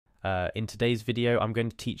In today's video, I'm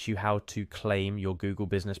going to teach you how to claim your Google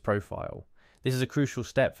Business Profile. This is a crucial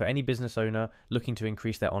step for any business owner looking to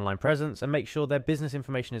increase their online presence and make sure their business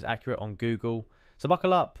information is accurate on Google. So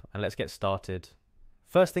buckle up and let's get started.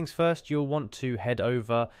 First things first, you'll want to head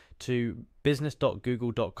over to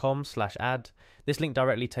business.google.com/ad. This link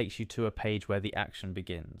directly takes you to a page where the action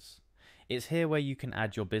begins. It's here where you can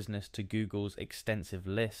add your business to Google's extensive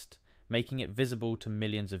list, making it visible to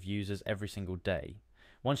millions of users every single day.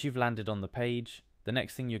 Once you've landed on the page, the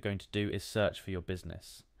next thing you're going to do is search for your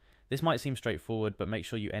business. This might seem straightforward, but make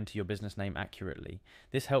sure you enter your business name accurately.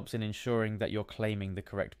 This helps in ensuring that you're claiming the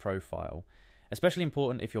correct profile, especially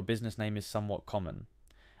important if your business name is somewhat common.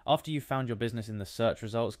 After you've found your business in the search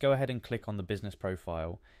results, go ahead and click on the business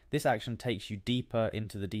profile. This action takes you deeper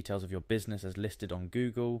into the details of your business as listed on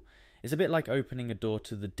Google. It's a bit like opening a door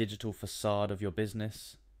to the digital facade of your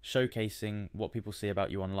business, showcasing what people see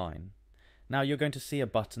about you online. Now you're going to see a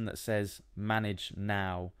button that says Manage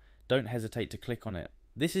Now. Don't hesitate to click on it.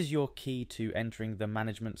 This is your key to entering the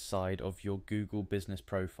management side of your Google Business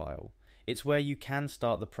Profile. It's where you can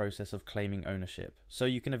start the process of claiming ownership, so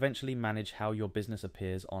you can eventually manage how your business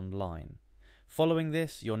appears online. Following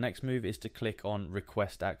this, your next move is to click on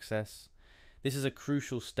Request Access. This is a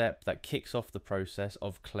crucial step that kicks off the process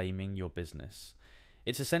of claiming your business.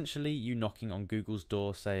 It's essentially you knocking on Google's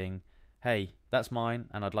door saying, "Hey, that's mine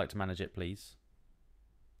and I'd like to manage it, please."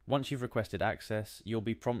 Once you've requested access, you'll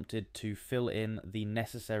be prompted to fill in the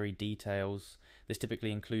necessary details. This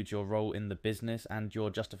typically includes your role in the business and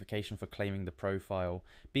your justification for claiming the profile.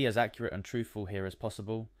 Be as accurate and truthful here as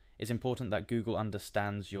possible. It's important that Google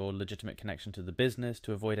understands your legitimate connection to the business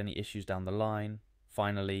to avoid any issues down the line.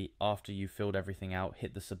 Finally, after you've filled everything out,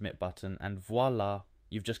 hit the submit button and voila,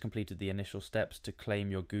 you've just completed the initial steps to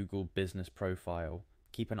claim your Google Business Profile.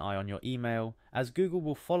 Keep an eye on your email, as Google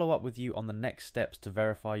will follow up with you on the next steps to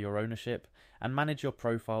verify your ownership and manage your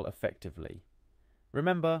profile effectively.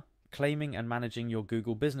 Remember, claiming and managing your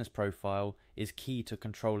Google Business Profile is key to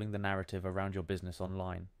controlling the narrative around your business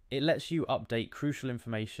online. It lets you update crucial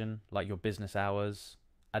information like your business hours,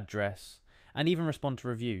 address, and even respond to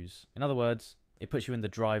reviews. In other words, it puts you in the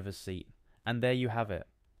driver's seat. And there you have it.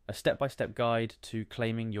 A step-by-step guide to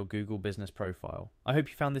claiming your Google Business Profile. I hope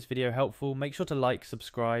you found this video helpful. Make sure to like,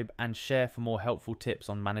 subscribe, and share for more helpful tips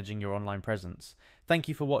on managing your online presence. Thank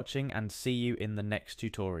you for watching and see you in the next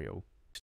tutorial.